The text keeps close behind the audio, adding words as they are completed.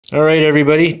All right,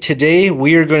 everybody. Today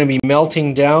we are going to be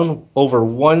melting down over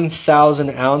 1,000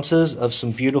 ounces of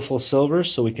some beautiful silver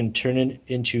so we can turn it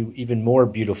into even more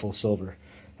beautiful silver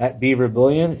at Beaver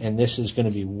Bullion, and this is going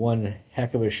to be one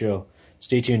heck of a show.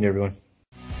 Stay tuned, everyone.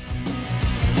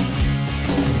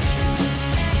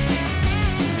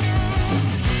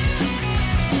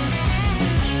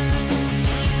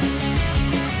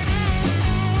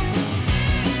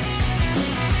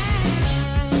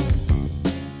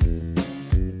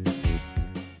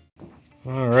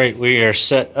 All right, we are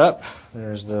set up.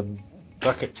 There's the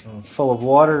bucket full of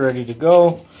water ready to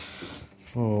go.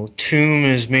 A little tomb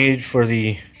is made for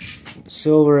the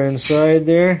silver inside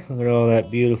there. Look at all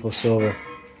that beautiful silver.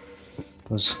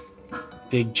 Those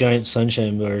big giant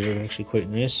sunshine bars are actually quite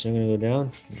nice. I'm going to go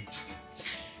down.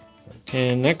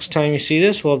 And next time you see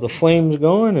this, we'll have the flames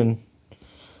going and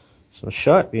some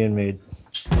shot being made.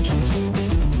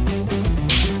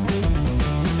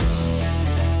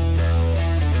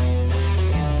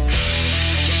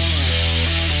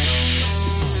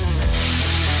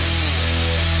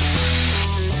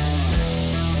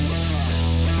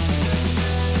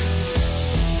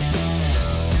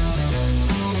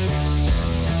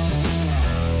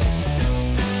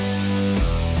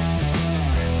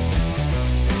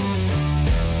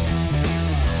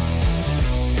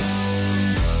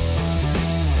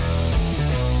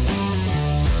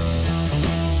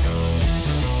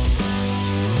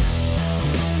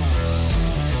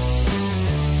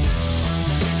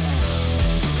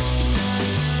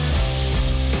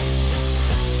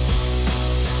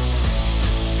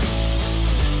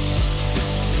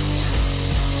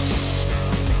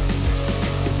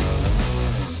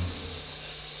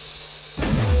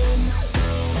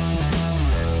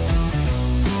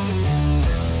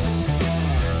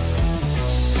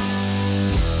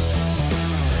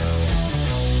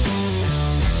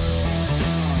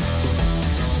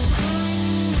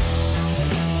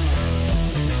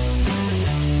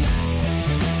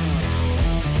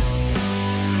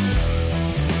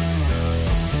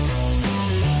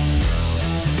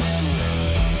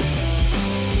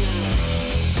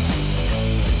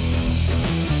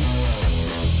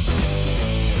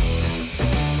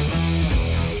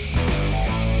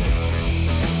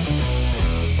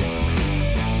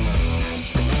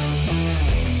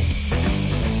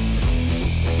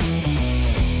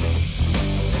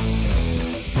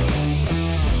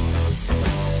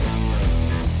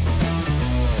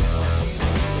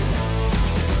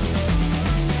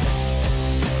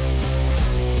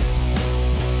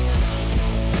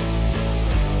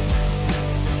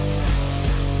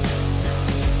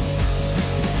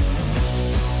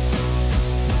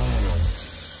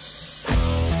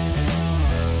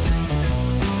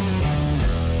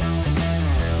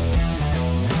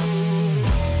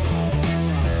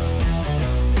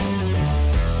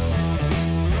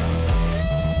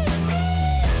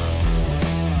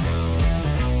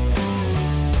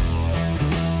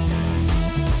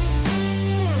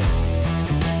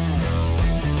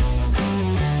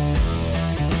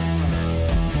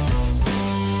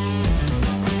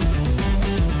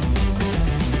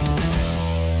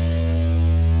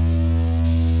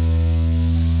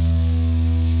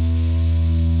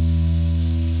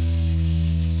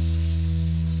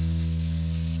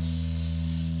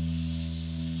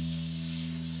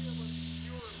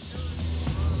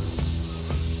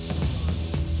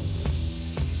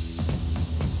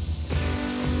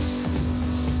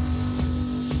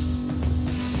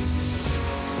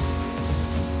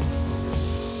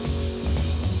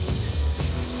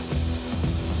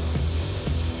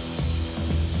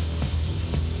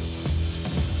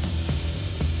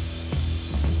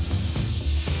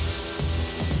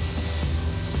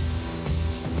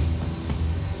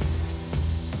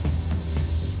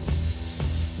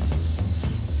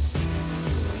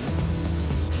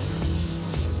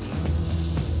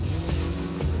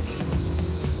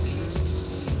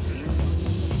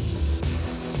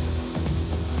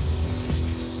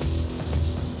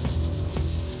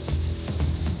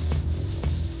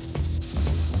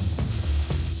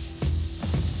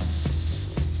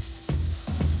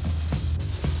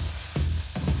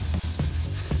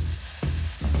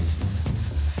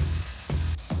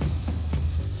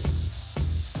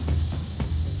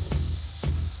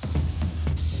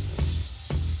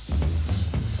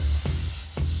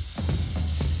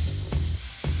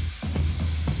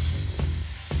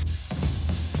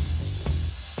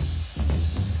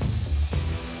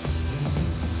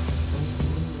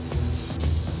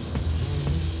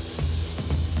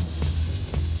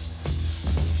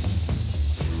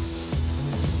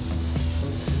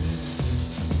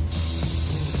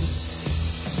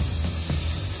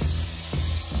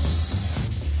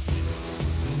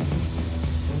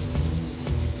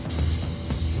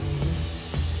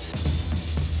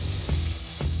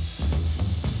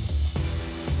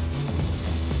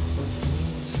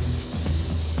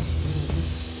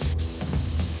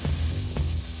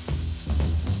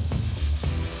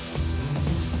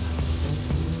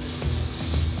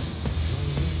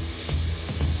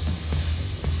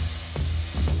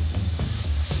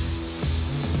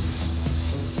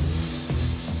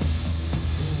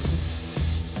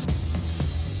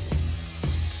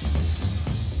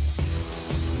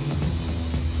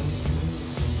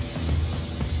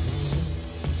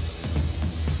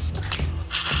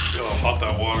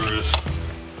 water is.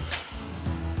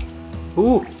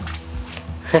 Ooh,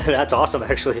 that's awesome,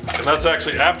 actually. And that's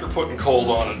actually after putting cold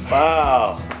on it.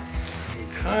 Wow. You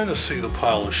can kind of see the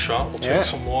pile is shot. We'll take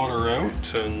some water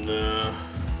out and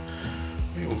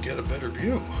we will get a better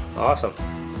view. Awesome.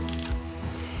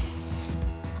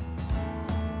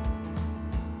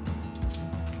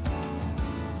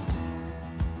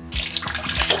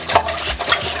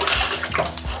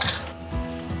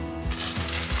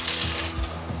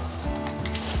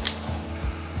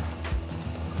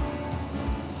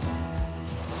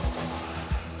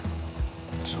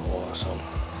 Awesome.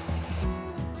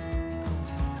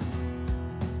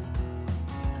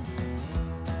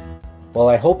 Well,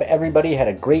 I hope everybody had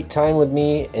a great time with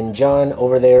me and John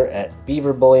over there at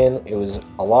Beaver Bullion. It was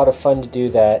a lot of fun to do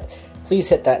that. Please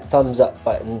hit that thumbs up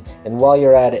button, and while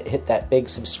you're at it, hit that big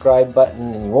subscribe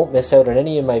button, and you won't miss out on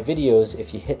any of my videos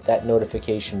if you hit that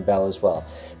notification bell as well.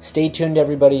 Stay tuned,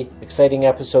 everybody. Exciting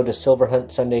episode of Silver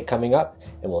Hunt Sunday coming up,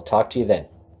 and we'll talk to you then.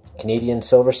 Canadian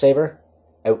Silver Saver,